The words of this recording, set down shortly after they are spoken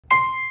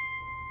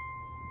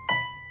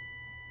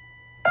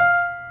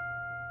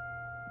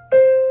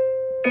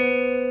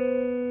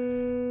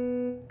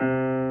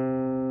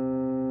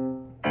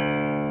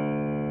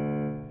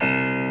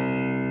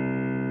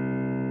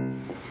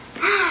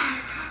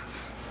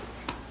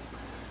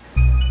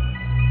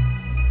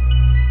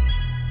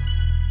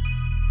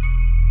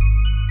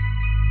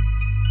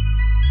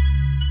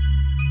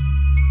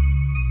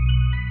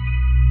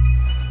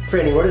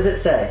Franny, what does it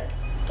say?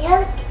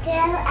 Don't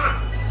grow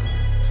up.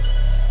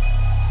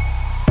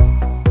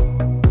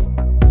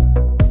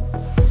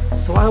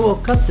 So I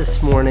woke up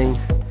this morning,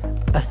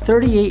 a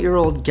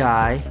 38-year-old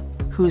guy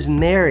who's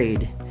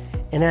married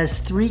and has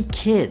 3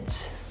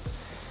 kids.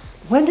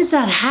 When did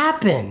that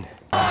happen?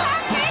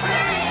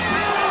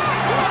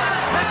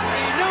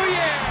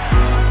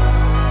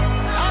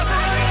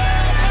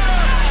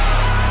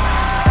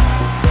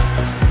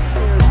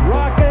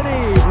 Rocket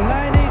Eve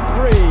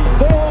 93,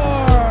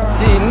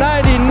 40,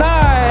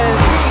 99,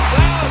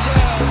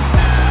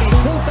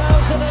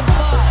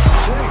 2005.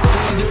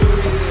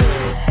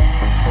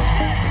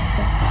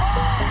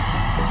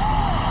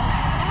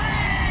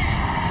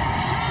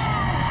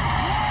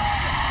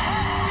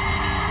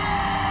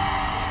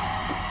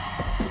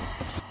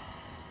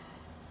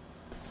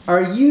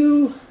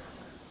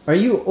 Are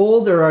you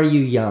old or are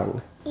you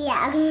young?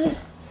 Yeah.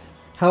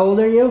 How old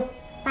are you?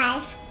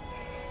 5.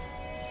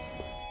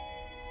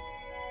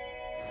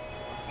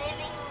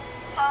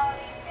 Savings calorie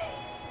rate.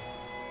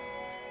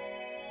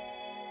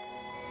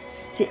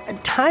 See,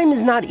 time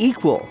is not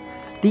equal.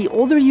 The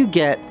older you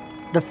get,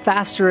 the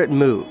faster it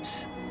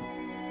moves.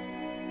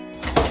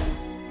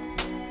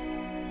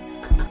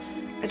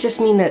 I just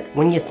mean that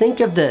when you think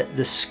of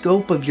the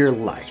scope of your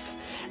life,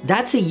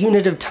 that's a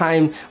unit of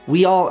time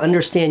we all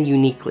understand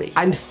uniquely.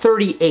 I'm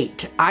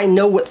 38. I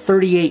know what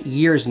 38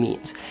 years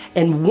means.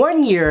 And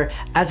 1 year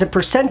as a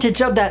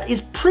percentage of that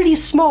is pretty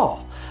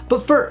small.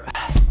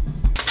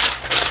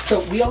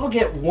 So we all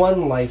get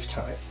one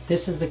lifetime.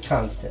 This is the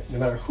constant. No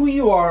matter who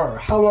you are or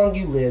how long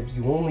you live,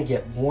 you only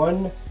get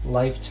one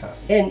lifetime.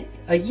 And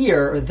a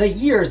year, or the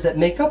years that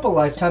make up a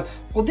lifetime,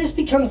 well, this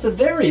becomes the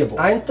variable.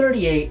 I'm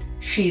 38,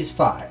 she's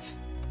 5.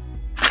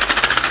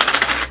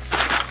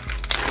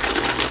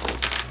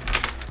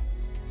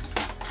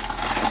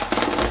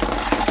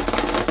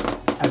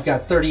 I've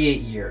got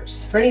 38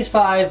 years. Franny's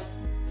 5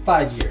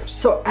 years.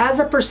 So as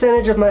a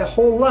percentage of my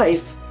whole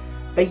life,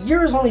 a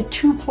year is only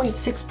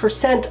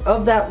 2.6%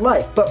 of that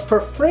life. But for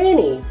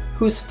Franny,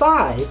 who's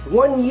 5,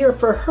 1 year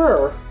for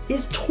her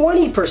is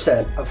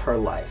 20% of her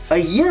life. A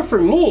year for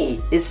me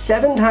is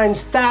 7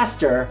 times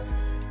faster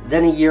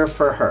than a year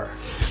for her.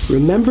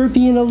 Remember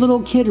being a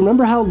little kid?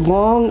 Remember how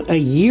long a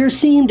year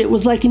seemed? It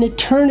was like an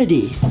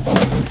eternity.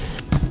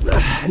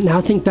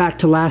 Now think back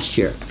to last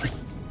year.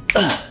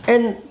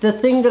 And the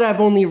thing that I've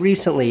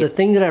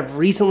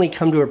recently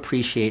come to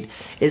appreciate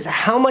is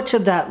how much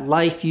of that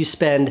life you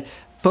spend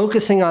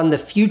focusing on the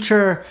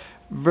future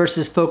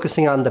versus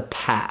focusing on the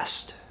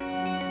past.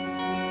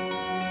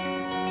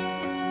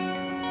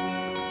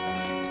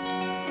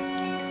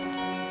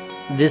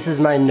 This is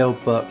my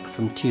notebook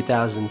from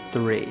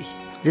 2003.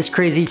 This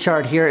crazy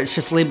chart here, it's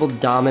just labeled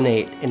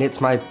dominate, and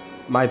it's my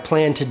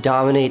plan to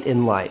dominate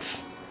in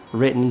life,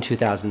 written in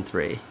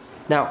 2003.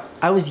 Now,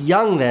 I was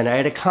young then, I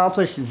had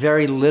accomplished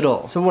very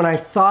little. So when I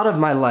thought of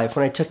my life,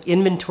 when I took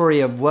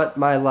inventory of what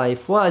my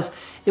life was,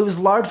 it was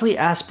largely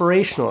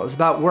aspirational. It was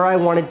about where I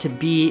wanted to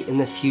be in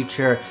the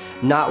future,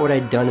 not what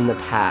I'd done in the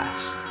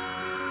past.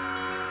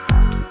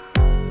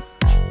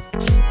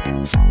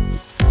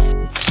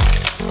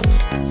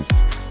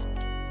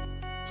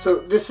 So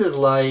this is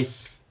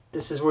life,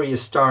 this is where you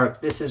start,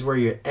 this is where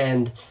you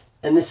end,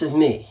 and this is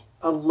me.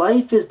 A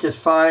life is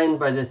defined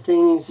by the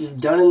things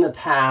you've done in the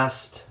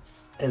past,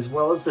 as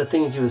well as the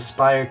things you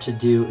aspire to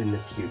do in the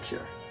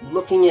future.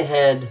 Looking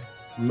ahead,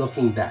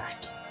 looking back.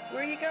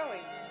 Where are you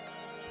going?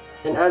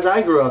 And as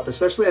I grew up,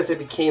 especially as I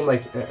became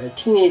like a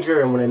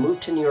teenager and when I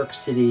moved to New York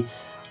City,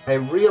 I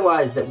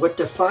realized that what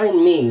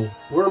defined me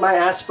were my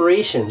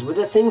aspirations, were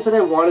the things that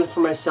I wanted for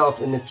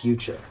myself in the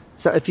future.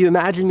 So if you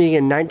imagine being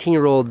a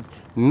 19-year-old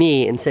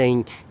me and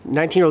saying,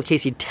 19-year-old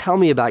Casey, tell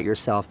me about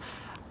yourself,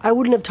 I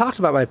wouldn't have talked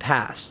about my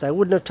past. I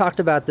wouldn't have talked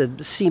about the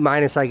C-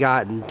 I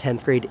got in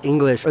 10th grade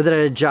English, or that I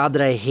had a job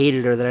that I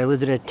hated, or that I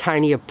lived in a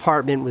tiny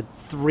apartment with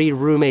 3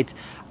 roommates.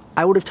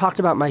 I would have talked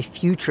about my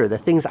future, the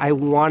things I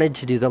wanted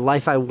to do, the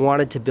life I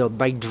wanted to build,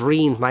 my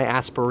dreams, my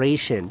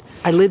aspiration.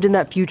 I lived in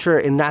that future,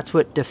 and that's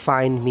what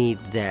defined me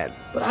then.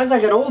 But as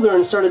I got older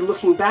and started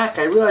looking back,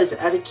 I realized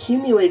I'd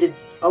accumulated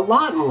a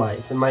lot in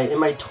life. In my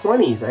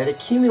 20s, I had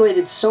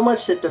accumulated so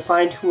much that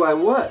defined who I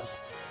was.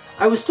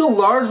 I was still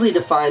largely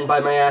defined by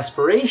my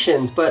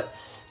aspirations, but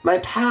my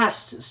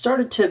past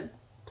started to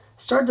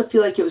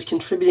feel like it was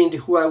contributing to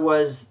who I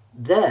was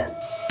then.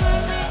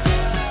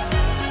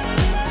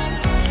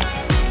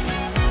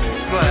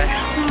 What?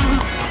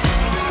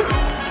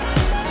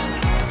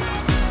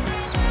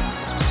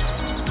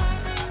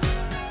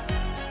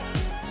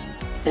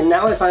 And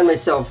now I find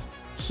myself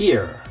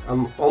here.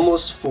 I'm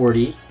almost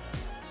 40.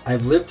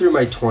 I've lived through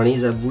my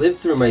 20s, I've lived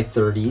through my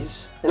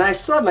 30s, and I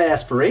still have my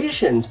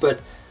aspirations,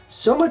 but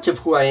so much of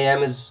who I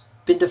am has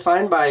been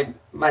defined by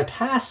my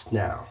past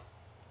now.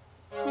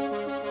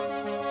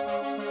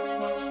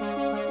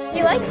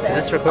 He likes it. Is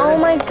this recorded? Oh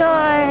my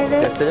god.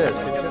 Yes, it is.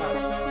 Good job.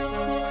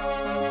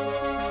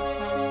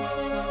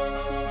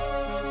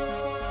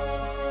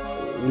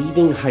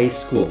 Leaving high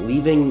school,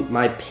 leaving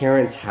my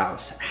parents'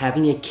 house,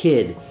 having a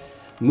kid,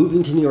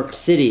 moving to New York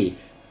City,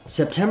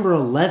 September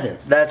 11th.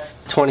 That's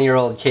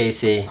 20-year-old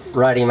Casey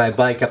riding my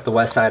bike up the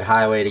West Side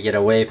Highway to get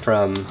away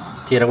from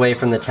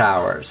the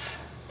towers.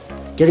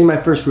 Getting my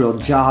first real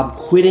job,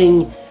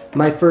 quitting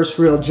my first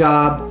real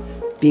job,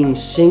 being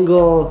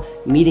single,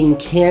 meeting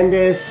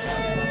Candace,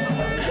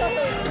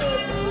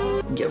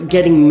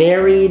 getting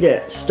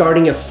married,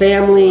 starting a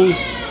family.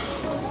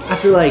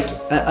 After like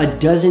a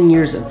dozen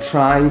years of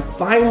trying,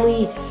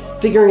 finally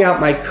figuring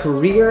out my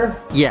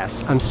career.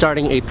 Yes, I'm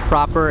starting a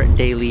proper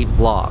daily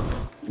vlog.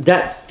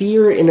 That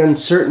fear and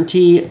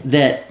uncertainty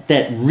that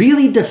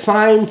really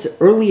defines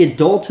early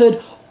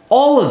adulthood,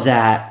 all of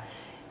that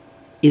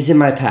is in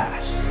my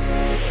past.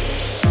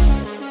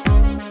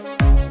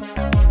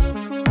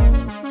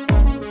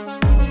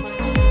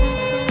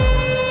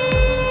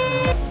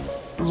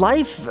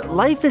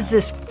 Life is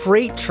this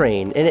freight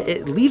train, and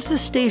it leaves the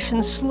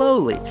station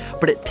slowly,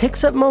 but it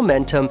picks up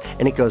momentum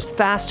and it goes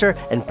faster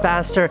and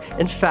faster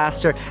and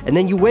faster, and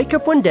then you wake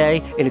up one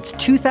day and it's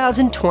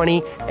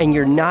 2020 and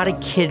you're not a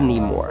kid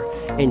anymore.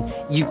 And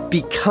you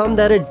become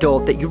that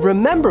adult that you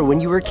remember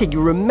when you were a kid.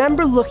 You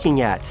remember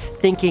looking at,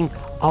 thinking,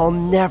 I'll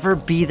never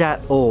be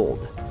that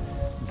old.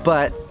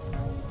 But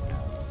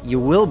you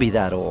will be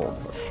that old,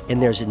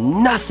 and there's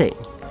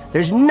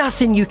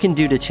nothing you can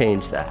do to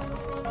change that.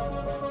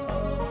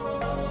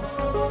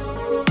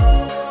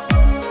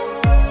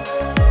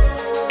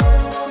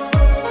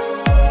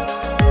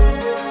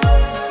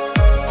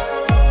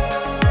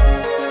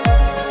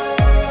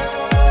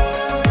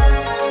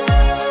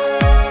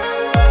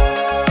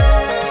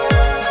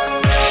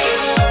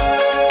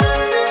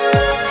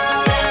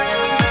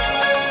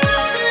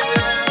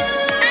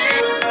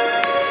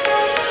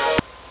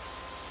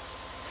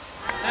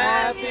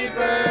 Happy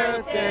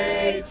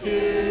birthday to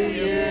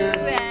you.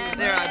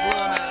 There, I blew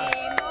him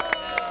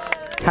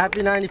out.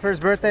 Happy 91st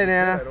birthday,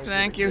 Nana.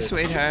 Thank you,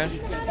 sweetheart.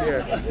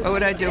 What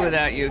would I do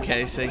without you,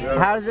 Casey?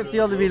 How does it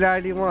feel to be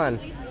 91?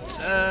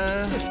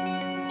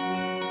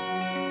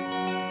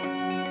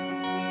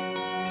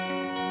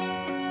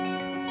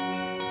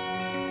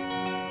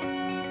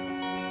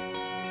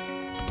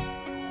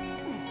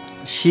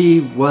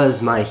 She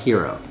was my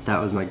hero. That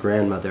was my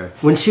grandmother.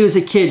 When she was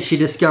a kid, she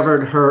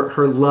discovered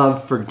her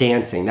love for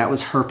dancing. That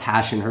was her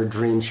passion, her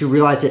dream. She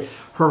realized it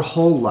her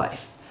whole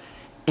life.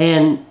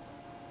 And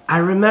I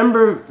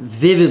remember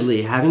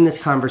vividly having this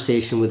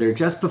conversation with her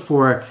just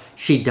before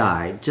she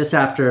died, just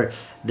after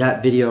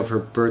that video of her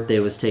birthday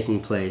was taking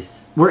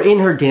place. We're in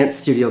her dance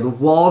studio. The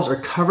walls are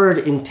covered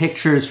in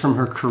pictures from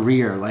her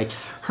career, like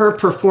her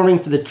performing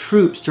for the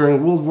troops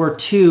during World War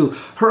II,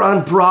 her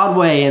on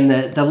Broadway in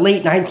the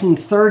late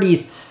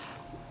 1930s.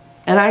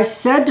 And I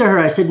said to her,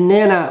 I said,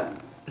 Nana,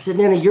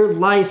 your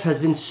life has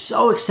been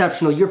so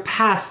exceptional, your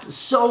past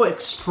so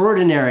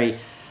extraordinary.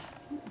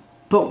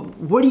 But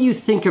what do you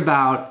think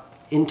about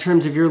in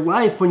terms of your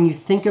life when you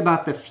think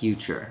about the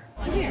future?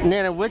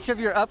 Nana, which of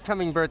your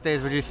upcoming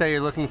birthdays would you say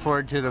you're looking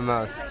forward to the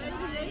most?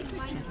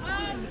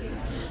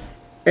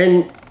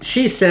 And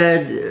she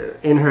said,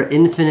 in her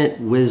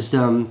infinite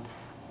wisdom,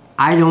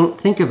 I don't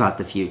think about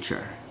the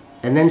future.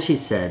 And then she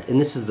said, and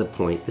this is the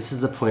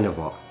point of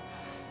all.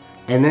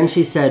 And then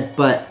she said,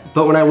 but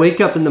when I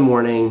wake up in the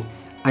morning,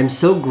 I'm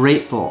so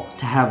grateful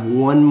to have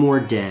one more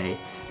day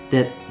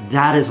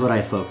that is what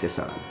I focus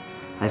on.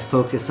 I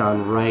focus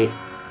on right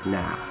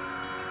now.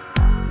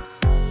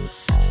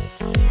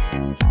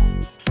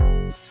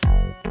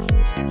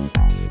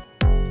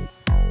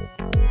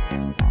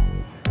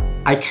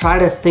 I try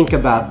to think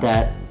about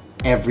that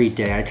every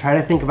day. I try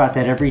to think about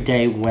that every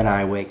day when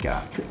I wake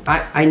up.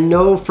 I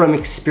know from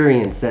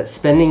experience that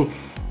spending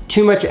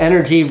too much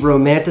energy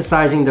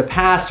romanticizing the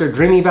past or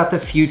dreaming about the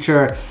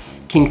future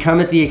can come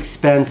at the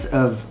expense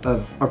of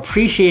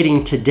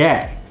appreciating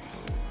today.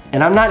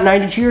 And I'm not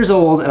 92 years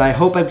old, and I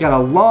hope I've got a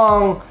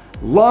long,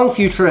 long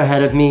future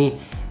ahead of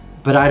me,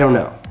 but I don't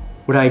know.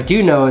 What I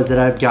do know is that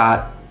I've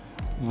got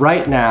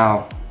right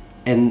now,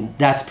 and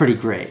that's pretty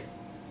great.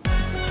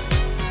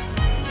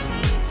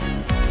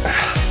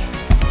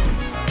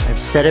 I've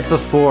said it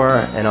before,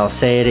 and I'll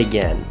say it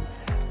again.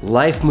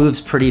 Life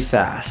moves pretty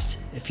fast.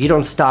 If you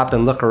don't stop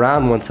and look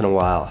around once in a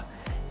while,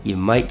 you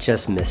might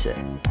just miss it.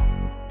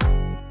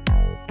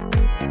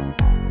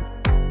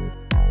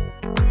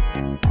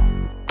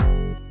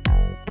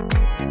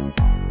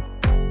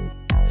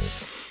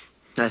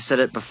 I said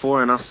it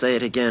before and I'll say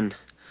it again.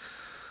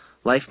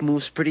 Life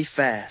moves pretty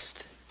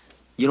fast.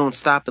 You don't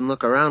stop and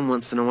look around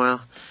once in a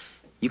while,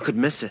 you could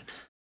miss it.